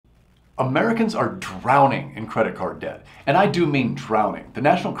Americans are drowning in credit card debt. And I do mean drowning. The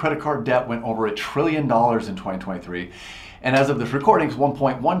national credit card debt went over $1 trillion in 2023. And as of this recording, it's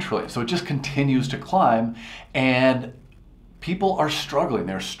 1.1 trillion. So it just continues to climb. And people are struggling.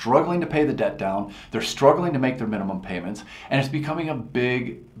 They're struggling to pay the debt down. They're struggling to make their minimum payments. And it's becoming a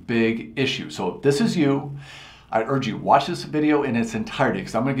big, big issue. So if this is you, I urge you, watch this video in its entirety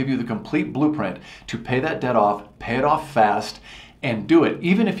because I'm going to give you the complete blueprint to pay that debt off, pay it off fast, and do it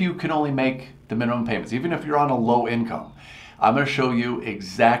even if you can only make the minimum payments, even if you're on a low income. I'm going to show you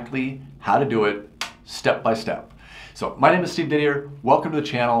exactly how to do it step by step. So my name is Didier. Welcome to the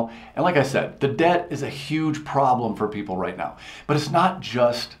channel. And like I said, the debt is a huge problem for people right now. But it's not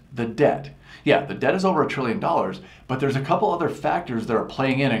just the debt. Yeah, the debt is over $1 trillion, but there's a couple other factors that are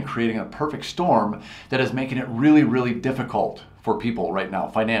playing in and creating a perfect storm that is making it really, really difficult for people right now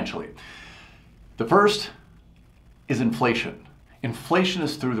financially. The first is inflation. Inflation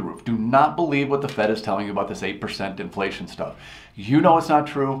is through the roof. Do not believe what the Fed is telling you about this 8% inflation stuff. You know it's not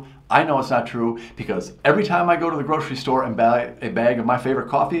true. I know it's not true because every time I go to the grocery store and buy a bag of my favorite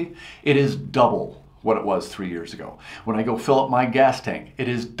coffee, it is double what it was 3 years ago. When I go fill up my gas tank, it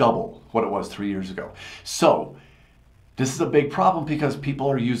is double what it was 3 years ago. So this is a big problem because people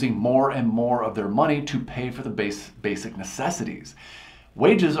are using more and more of their money to pay for the basic necessities.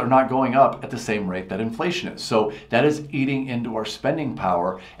 Wages are not going up at the same rate that inflation is. So that is eating into our spending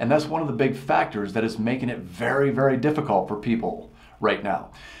power. And that's one of the big factors that is making it very, very difficult for people right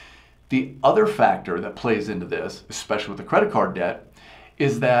now. The other factor that plays into this, especially with the credit card debt,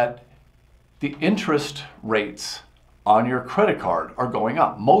 is that the interest rates on your credit card are going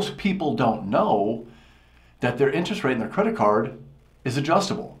up. Most people don't know that their interest rate in their credit card is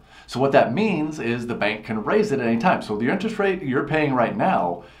adjustable. So what that means is the bank can raise it at any time. So the interest rate you're paying right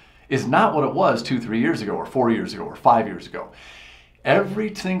now is not what it was 2, 3 years ago, or 4 years ago, or 5 years ago.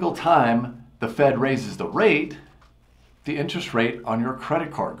 Every single time the Fed raises the rate, the interest rate on your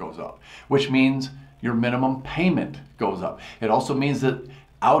credit card goes up, which means your minimum payment goes up. It also means that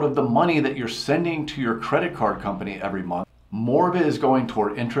out of the money that you're sending to your credit card company every month, more of it is going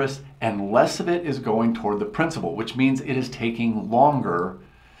toward interest and less of it is going toward the principal, which means it is taking longer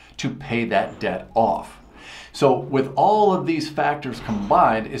to pay that debt off. So with all of these factors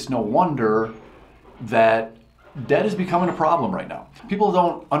combined, it's no wonder that debt is becoming a problem right now. People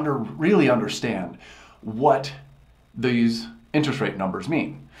don't really understand what these interest rate numbers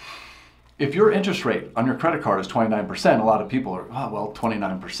mean. If your interest rate on your credit card is 29%, a lot of people are, oh, well,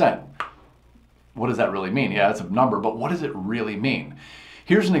 29%. What does that really mean? Yeah, it's a number, but what does it really mean?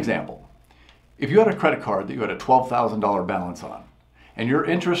 Here's an example. If you had a credit card that you had a $12,000 balance on, and your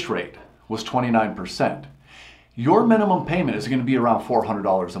interest rate was 29%, your minimum payment is going to be around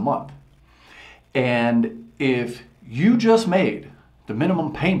 $400 a month. And if you just made the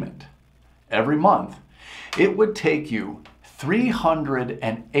minimum payment every month, it would take you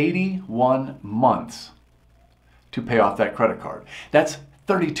 381 months to pay off that credit card. That's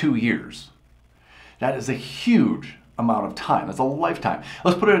 32 years. That is a huge amount of time. That's a lifetime.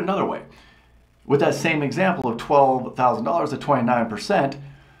 Let's put it another way. With that same example of $12,000 at 29%,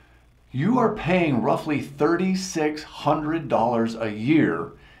 you are paying roughly $3,600 a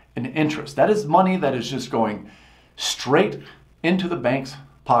year in interest. That is money that is just going straight into the bank's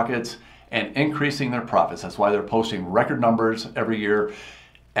pockets and increasing their profits. That's why they're posting record numbers every year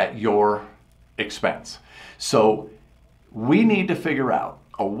at your expense. So we need to figure out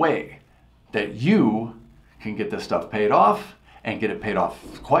a way that you can get this stuff paid off and get it paid off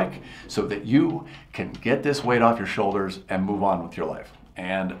quick so that you can get this weight off your shoulders and move on with your life.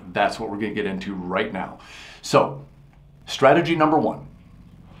 And that's what we're going to get into right now. So strategy number one,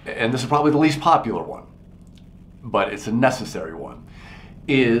 and this is probably the least popular one, but it's a necessary one,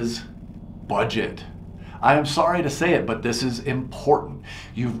 is budget. I am sorry to say it, but this is important.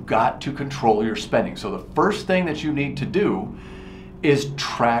 You've got to control your spending. So the first thing that you need to do is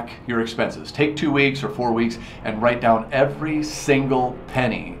track your expenses. Take 2 weeks or 4 weeks and write down every single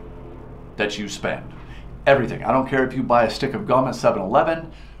penny that you spend. Everything. I don't care if you buy a stick of gum at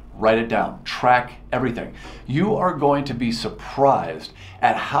 7-Eleven, write it down. Track everything. You are going to be surprised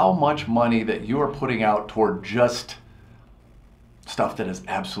at how much money that you are putting out toward just stuff that is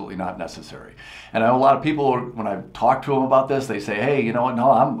absolutely not necessary. And I know a lot of people, when I talk to them about this, they say, hey, you know what,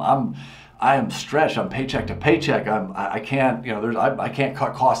 no, I am stretched. I'm paycheck to paycheck. I can't, you know, I can't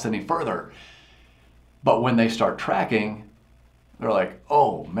cut costs any further. But when they start tracking, they're like,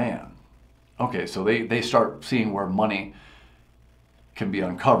 oh man. Okay, so they start seeing where money can be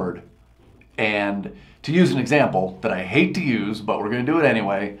uncovered. And to use an example that I hate to use, but we're going to do it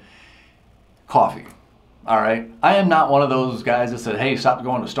anyway, coffee. All right. I am not one of those guys that said, hey, stop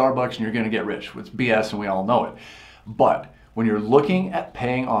going to Starbucks and you're going to get rich. It's BS and we all know it. But when you're looking at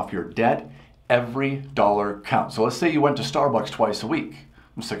paying off your debt, every dollar counts. So let's say you went to Starbucks twice a week,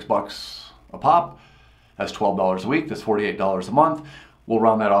 $6 a pop. That's $12 a week. That's $48 a month. We'll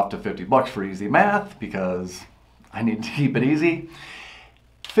round that off to $50 for easy math because I need to keep it easy.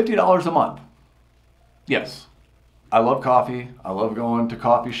 $50 a month. Yes, I love coffee. I love going to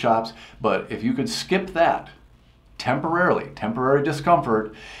coffee shops. But if you could skip that temporarily, temporary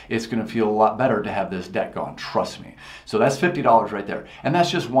discomfort, it's going to feel a lot better to have this debt gone. Trust me. So that's $50 right there. And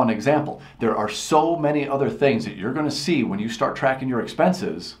that's just one example. There are so many other things that you're going to see when you start tracking your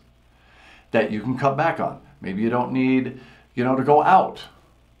expenses that you can cut back on. Maybe you don't need, to go out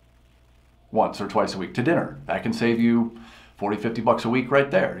once or twice a week to dinner. That can save you $40, $50 a week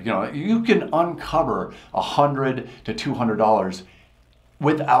right there. You can uncover $100 to $200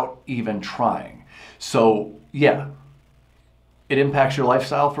 without even trying. So yeah, it impacts your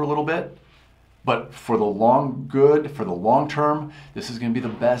lifestyle for a little bit, but for the long term, this is going to be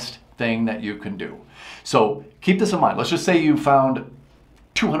the best thing that you can do. So keep this in mind. Let's just say you found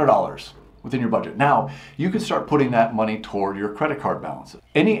 $200 within your budget. Now, you can start putting that money toward your credit card balances.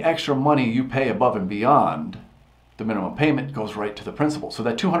 Any extra money you pay above and beyond the minimum payment goes right to the principal. So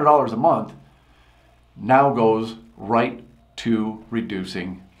that $200 a month now goes right to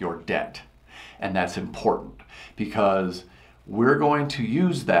reducing your debt. And that's important because we're going to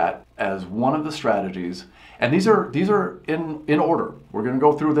use that as one of the strategies. And these are in order. We're going to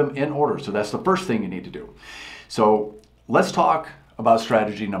go through them in order. So that's the first thing you need to do. So let's talk about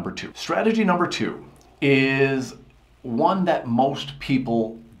strategy number 2. Strategy number 2 is one that most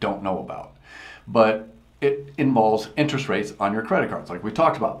people don't know about, but it involves interest rates on your credit cards. Like we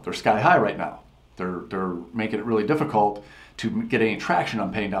talked about, they're sky high right now. They're making it really difficult to get any traction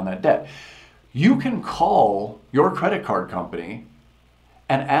on paying down that debt. You can call your credit card company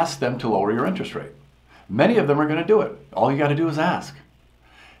and ask them to lower your interest rate. Many of them are going to do it. All you got to do is ask.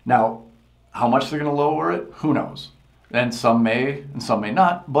 Now, how much they're going to lower it, who knows? And some may and some may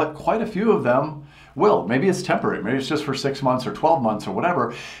not, but quite a few of them will. Maybe it's temporary. Maybe it's just for 6 months or 12 months or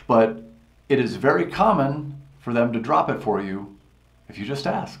whatever, but it is very common for them to drop it for you if you just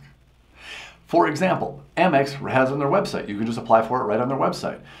ask. For example, Amex has on their website. You can just apply for it right on their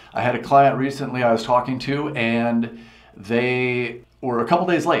website. I had a client recently I was talking to, and they were a couple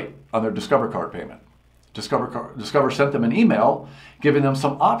days late on their Discover card payment. Discover sent them an email giving them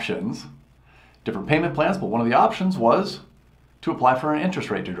some options, different payment plans, but one of the options was to apply for an interest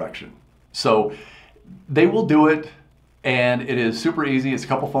rate deduction. So they will do it, and it is super easy. It's a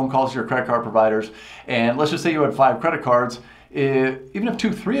couple phone calls to your credit card providers, and let's just say you had 5 credit cards. Even if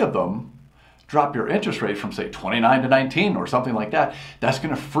 2, 3 of them drop your interest rate from say 29 to 19 or something like that, that's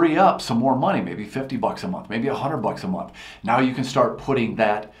going to free up some more money, maybe $50 a month, maybe $100 a month. Now you can start putting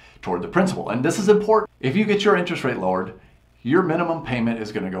that toward the principal. And this is important. If you get your interest rate lowered, your minimum payment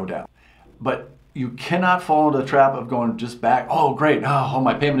is going to go down. But you cannot fall into the trap of going just back, oh great, oh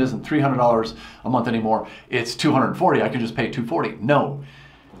my payment isn't $300 a month anymore, it's $240, I can just pay $240. No,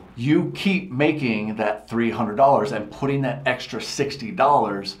 you keep making that $300 and putting that extra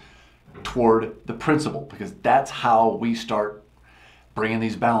 $60 toward the principal, because that's how we start bringing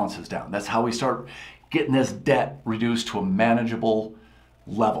these balances down. That's how we start getting this debt reduced to a manageable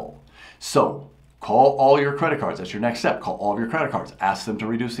level. So call all your credit cards. That's your next step. Call all of your credit cards. Ask them to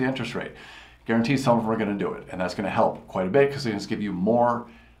reduce the interest rate. Guarantee some of them are going to do it, and that's going to help quite a bit because it's going to give you more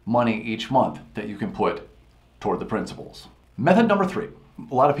money each month that you can put toward the principals. Method number 3.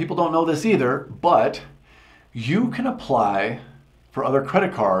 A lot of people don't know this either, but you can apply for other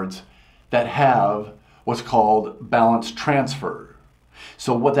credit cards that have what's called balance transfer.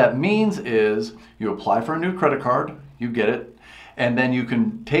 So what that means is you apply for a new credit card, you get it, and then you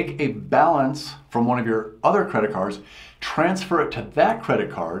can take a balance from one of your other credit cards, transfer it to that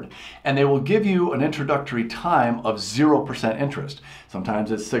credit card, and they will give you an introductory time of 0% interest.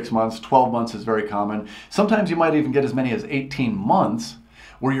 Sometimes it's 6 months, 12 months is very common. Sometimes you might even get as many as 18 months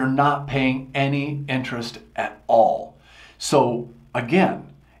where you're not paying any interest at all. So again,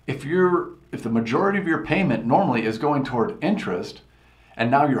 if the majority of your payment normally is going toward interest, and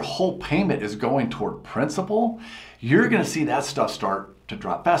now your whole payment is going toward principal, you're going to see that stuff start to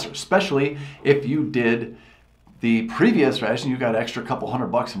drop faster, especially if you did the previous strategy, you got an extra couple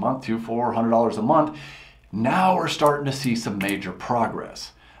 $100 a month, $200, $400 a month. Now we're starting to see some major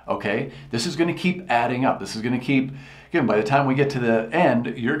progress. Okay, this is going to keep adding up. This is going to keep, again, by the time we get to the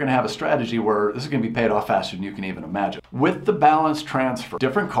end, you're going to have a strategy where this is going to be paid off faster than you can even imagine. With the balance transfer,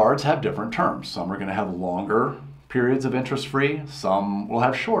 different cards have different terms. Some are going to have longer periods of interest free, some will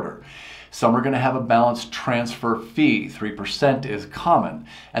have shorter. Some are going to have a balance transfer fee. 3% is common.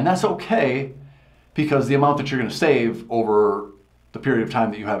 And that's okay because the amount that you're going to save over the period of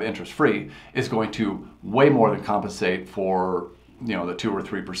time that you have interest free is going to way more than compensate for, you know, the 2 or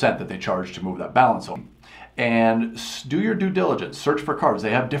 3% that they charge to move that balance over. And do your due diligence, search for cards.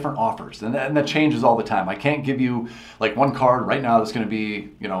 They have different offers, and that changes all the time. I can't give you like one card right now that's going to be,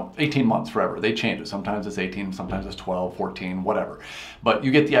 you know, 18 months forever. They change it. Sometimes it's 18, sometimes it's 12, 14, whatever. But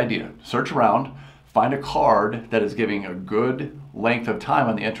you get the idea. Search around, find a card that is giving a good length of time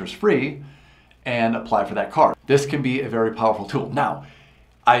on the interest free, and apply for that card. This can be a very powerful tool. Now,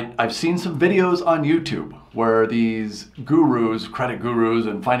 I've seen some videos on YouTube where these gurus, credit gurus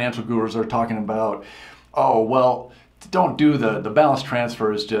and financial gurus are talking about, oh, well, don't do the balance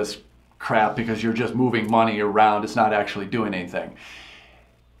transfer is just crap because you're just moving money around. It's not actually doing anything.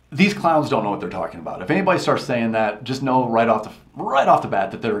 These clowns don't know what they're talking about. If anybody starts saying that, just know right off the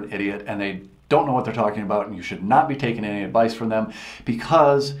bat that they're an idiot and they don't know what they're talking about, and you should not be taking any advice from them,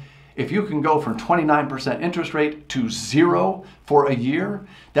 because if you can go from 29% interest rate to 0 for a year,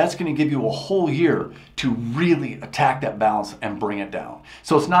 that's going to give you a whole year to really attack that balance and bring it down.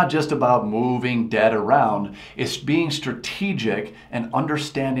 So it's not just about moving debt around, it's being strategic and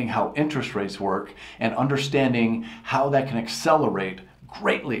understanding how interest rates work and understanding how that can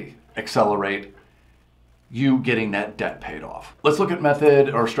greatly accelerate you getting that debt paid off. Let's look at method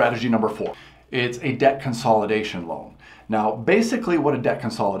or strategy number 4. It's a debt consolidation loan. Now, basically what a debt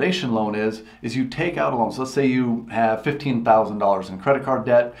consolidation loan is you take out a loan. So let's say you have $15,000 in credit card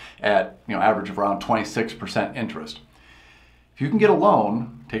debt at, you know, average of around 26% interest. If you can get a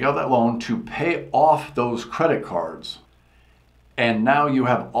loan, take out that loan to pay off those credit cards, and now you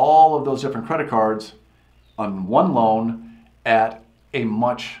have all of those different credit cards on one loan at a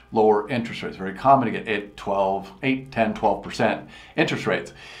much lower interest rate. It's very common to get 8, 10, 12% interest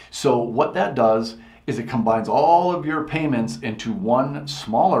rates. So what that does is it combines all of your payments into one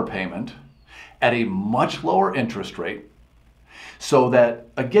smaller payment at a much lower interest rate, so that,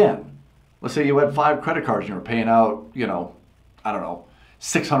 again, let's say you had 5 credit cards and you were paying out, you know, I don't know,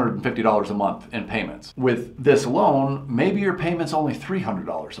 $650 a month in payments. With this loan, maybe your payment's only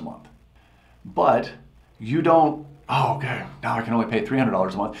 $300 a month, but you don't, oh, okay, now I can only pay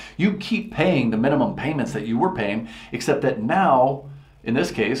 $300 a month. You keep paying the minimum payments that you were paying, except that now, in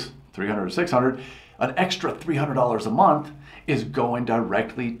this case, 300 or 600, an extra $300 a month is going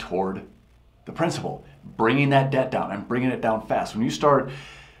directly toward the principal, bringing that debt down and bringing it down fast. When you start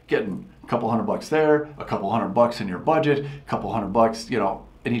getting a couple $100 there, a couple $100 in your budget, a couple $100, you know,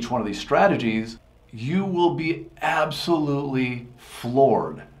 in each one of these strategies, you will be absolutely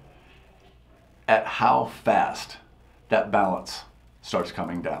floored at how fast that balance starts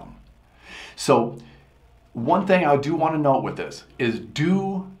coming down. So one thing I do want to note with this is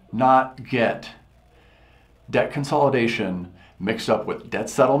do not get debt consolidation mixed up with debt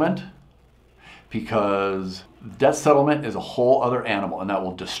settlement, because debt settlement is a whole other animal and that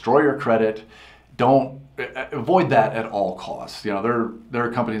will destroy your credit. Don't avoid that at all costs. You know, there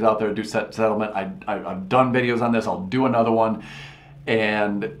are companies out there that do settlement. I've done videos on this. I'll do another one.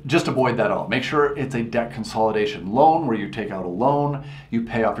 And just avoid that all. Make sure it's a debt consolidation loan where you take out a loan, you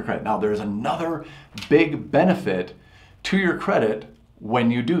pay off your credit. Now, there's another big benefit to your credit when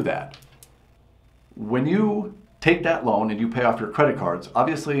you do that. When you take that loan and you pay off your credit cards,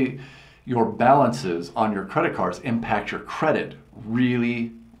 obviously your balances on your credit cards impact your credit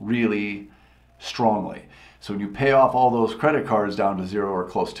really, really strongly. So when you pay off all those credit cards down to 0 or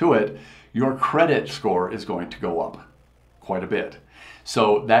close to it, your credit score is going to go up quite a bit.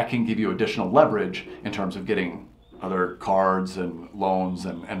 So that can give you additional leverage in terms of getting other cards and loans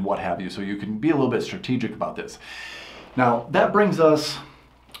and what have you. So you can be a little bit strategic about this. Now, that brings us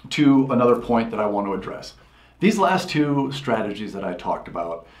to another point that I want to address. These last 2 strategies that I talked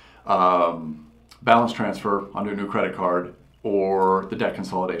about, balance transfer onto a new credit card or the debt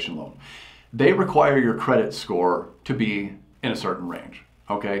consolidation loan, they require your credit score to be in a certain range.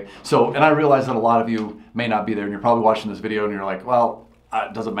 Okay, so, and I realize that a lot of you may not be there, and you're probably watching this video and you're like, well,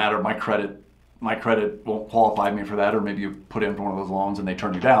 it doesn't matter, my credit won't qualify me for that, or maybe you put in for one of those loans and they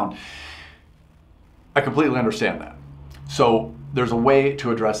turn you down. I completely understand that. So there's a way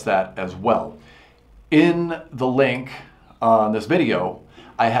to address that as well. In the link on this video,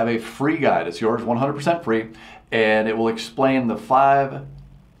 I have a free guide. It's yours, 100% free, and it will explain the 5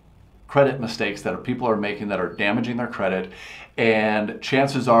 credit mistakes that people are making that are damaging their credit, and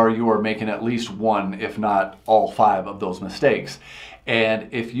chances are you are making at least 1, if not all 5 of those mistakes. And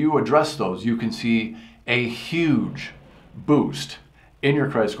if you address those, you can see a huge boost in your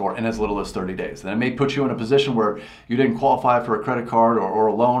credit score in as little as 30 days. And it may put you in a position where you didn't qualify for a credit card or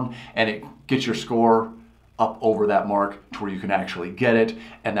a loan, and it gets your score up over that mark to where you can actually get it,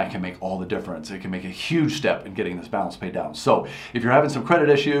 and that can make all the difference. It can make a huge step in getting this balance paid down. So if you're having some credit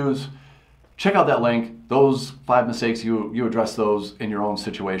issues, check out that link. Those 5 mistakes, you address those in your own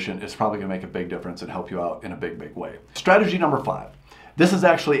situation. It's probably gonna make a big difference and help you out in a big, big way. Strategy number 5. This is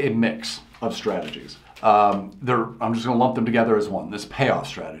actually a mix of strategies. I'm just gonna lump them together as one. This payoff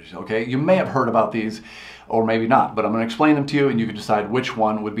strategy, okay? You may have heard about these or maybe not, but I'm gonna explain them to you and you can decide which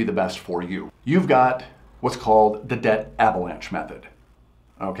one would be the best for you. You've got what's called the debt avalanche method,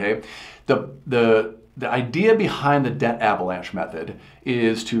 okay? The idea behind the debt avalanche method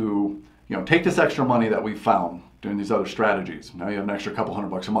is to take this extra money that we found doing these other strategies. Now you have an extra couple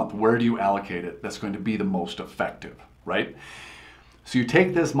 $100 a month. Where do you allocate it that's going to be the most effective, right? So you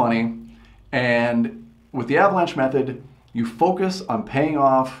take this money, and with the avalanche method, you focus on paying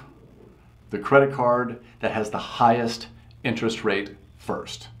off the credit card that has the highest interest rate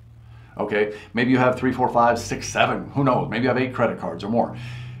first. Okay, maybe you have 3, 4, 5, 6, 7, who knows? Maybe you have 8 credit cards or more.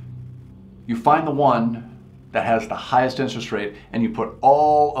 You find the one that has the highest interest rate, and you put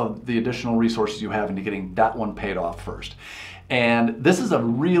all of the additional resources you have into getting that one paid off first. And this is a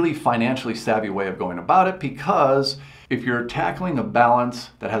really financially savvy way of going about it, because if you're tackling the balance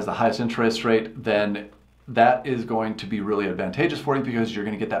that has the highest interest rate, then that is going to be really advantageous for you, because you're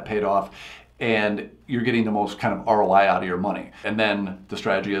going to get that paid off and you're getting the most kind of ROI out of your money. And then the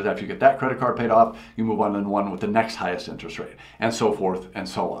strategy is, after you get that credit card paid off, you move on to the one with the next highest interest rate, and so forth and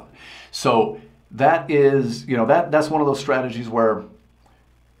so on. So that is, that's one of those strategies where,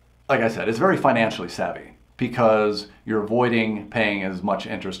 like I said, it's very financially savvy, because you're avoiding paying as much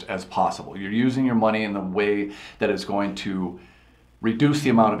interest as possible. You're using your money in the way that is going to reduce the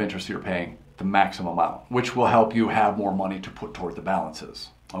amount of interest you're paying the maximum amount, which will help you have more money to put toward the balances,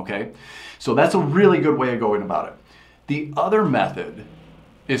 okay? So that's a really good way of going about it. The other method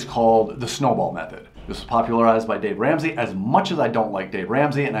is called the Snowball method. This was popularized by Dave Ramsey. As much as I don't like Dave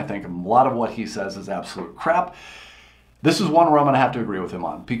Ramsey, and I think a lot of what he says is absolute crap, this is one where I'm going to have to agree with him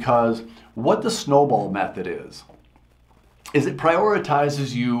on, because what the Snowball method is it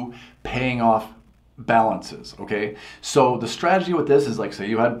prioritizes you paying off balances, okay? So the strategy with this is, like, say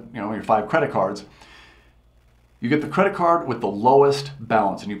you had your 5 credit cards. You get the credit card with the lowest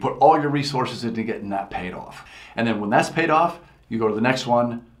balance, and you put all your resources into getting that paid off. And then when that's paid off, you go to the next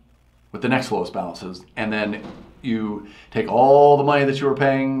one with the next lowest balances, and then you take all the money that you were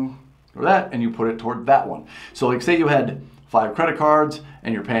paying for that and you put it toward that one. So, like, say you had 5 credit cards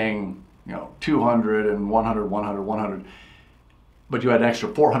and you're paying 200 and 100, 100, 100, but you had an extra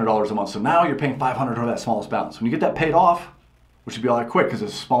 $400 a month. So now you're paying 500 toward that smallest balance. When you get that paid off, which would be all that quick because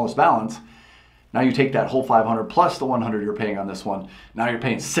it's the smallest balance, now you take that whole 500 plus the 100 you're paying on this one. Now you're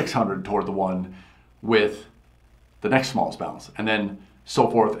paying 600 toward the one with the next smallest balance, and then so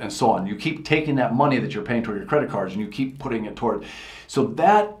forth and so on. You keep taking that money that you're paying toward your credit cards and you keep putting it toward. So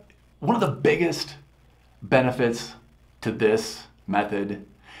that, one of the biggest benefits to this method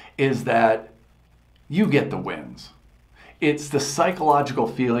is that you get the wins. It's the psychological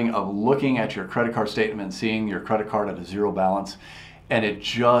feeling of looking at your credit card statement and seeing your credit card at a 0 balance, and it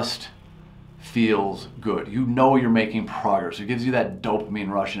just feels good. You know you're making progress. It gives you that dopamine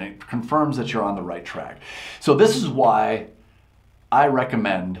rush, and it confirms that you're on the right track. So this is why I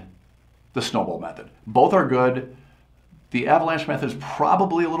recommend the Snowball method. Both are good. The Avalanche method is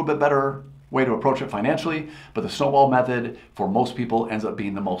probably a little bit better way to approach it financially, but the Snowball method for most people ends up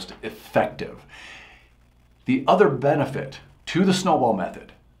being the most effective. The other benefit to the Snowball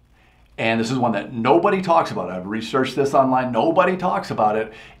method, and this is one that nobody talks about, I've researched this online, nobody talks about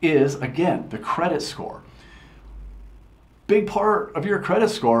it, is, again, the credit score. Big part of your credit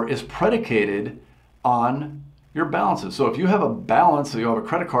score is predicated on your balances. So if you have a balance, you have a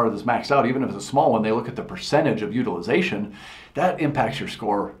credit card that's maxed out, even if it's a small one, they look at the percentage of utilization, that impacts your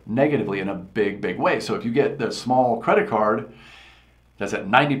score negatively in a big, big way. So if you get the small credit card that's at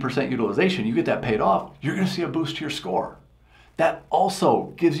 90% utilization, you get that paid off, you're gonna see a boost to your score. That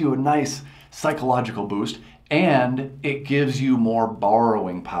also gives you a nice psychological boost, and it gives you more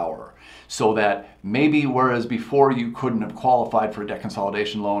borrowing power. So that maybe, whereas before you couldn't have qualified for a debt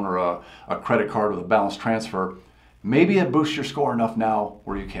consolidation loan or a credit card with a balance transfer, maybe it boosts your score enough now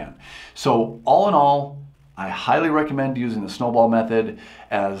where you can. So all in all, I highly recommend using the Snowball method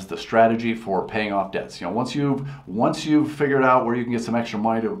as the strategy for paying off debts. Once you've figured out where you can get some extra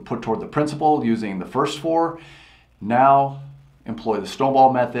money to put toward the principal using the first 4, now employ the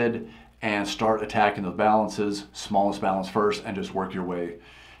Snowball method and start attacking the balances, smallest balance first, and just work your way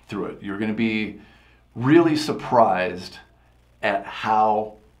through it. You're going to be really surprised at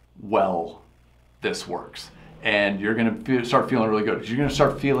how well this works. And you're going to start feeling really good. You're going to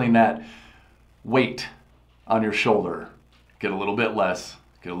start feeling that weight on your shoulder get a little bit less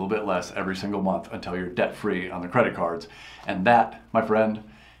every single month until you're debt free on the credit cards. And that, my friend,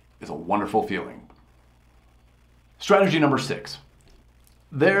 is a wonderful feeling. Strategy number 6.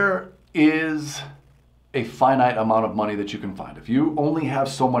 There is a finite amount of money that you can find. If you only have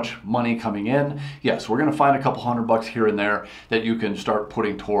so much money coming in, yes, we're going to find a couple $100 here and there that you can start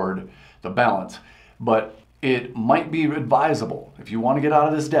putting toward the balance. But it might be advisable, if you want to get out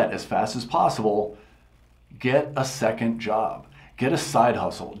of this debt as fast as possible, get a second job. Get a side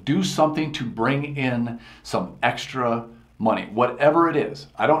hustle. Do something to bring in some extra money, whatever it is.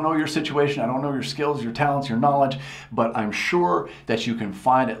 I don't know your situation. I don't know your skills, your talents, your knowledge, but I'm sure that you can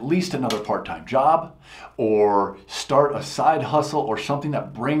find at least another part-time job or start a side hustle or something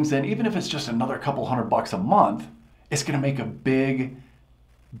that brings in, even if it's just another couple $100 a month, it's going to make a big,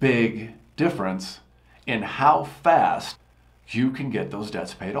 big difference in how fast you can get those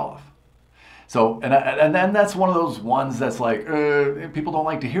debts paid off. So, and then that's one of those ones that's like, people don't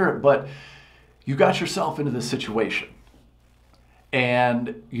like to hear it, but you got yourself into this situation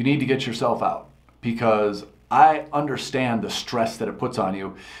and you need to get yourself out, because I understand the stress that it puts on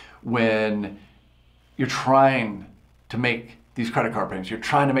you when you're trying to make these credit card payments. You're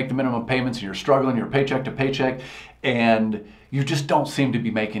trying to make the minimum payments and you're struggling, you're paycheck to paycheck, and you just don't seem to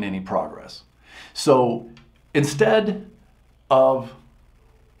be making any progress. So instead of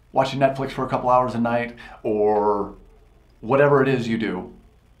watching Netflix for a couple hours a night or whatever it is you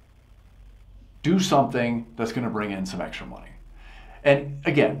do something that's going to bring in some extra money. And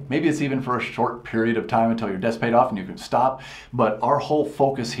again, maybe it's even for a short period of time until your debt's paid off and you can stop. But our whole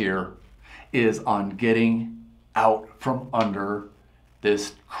focus here is on getting out from under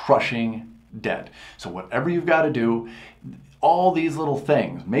this crushing debt. So whatever you've got to do, all these little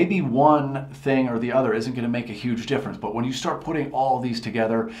things, maybe one thing or the other isn't going to make a huge difference, but when you start putting all these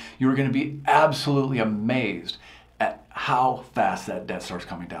together, you're going to be absolutely amazed at how fast that debt starts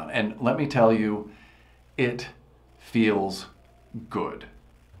coming down. And let me tell you, it feels good.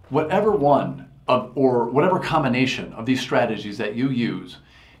 Whatever one of, or whatever combination of these strategies that you use,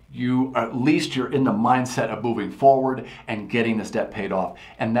 at least you're in the mindset of moving forward and getting this debt paid off.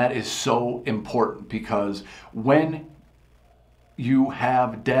 And that is so important, because when you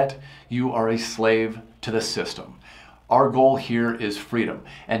have debt, you are a slave to the system. Our goal here is freedom.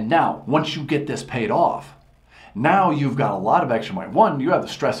 And now, once you get this paid off, now you've got a lot of extra money. One, you have the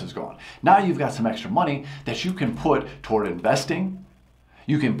stresses gone. Now you've got some extra money that you can put toward investing.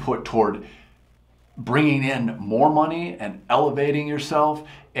 You can put toward bringing in more money and elevating yourself.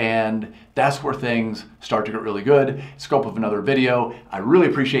 And that's where things start to get really good. Scope of another video. I really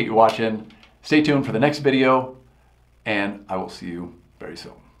appreciate you watching. Stay tuned for the next video, and I will see you very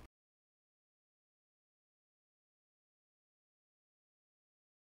soon.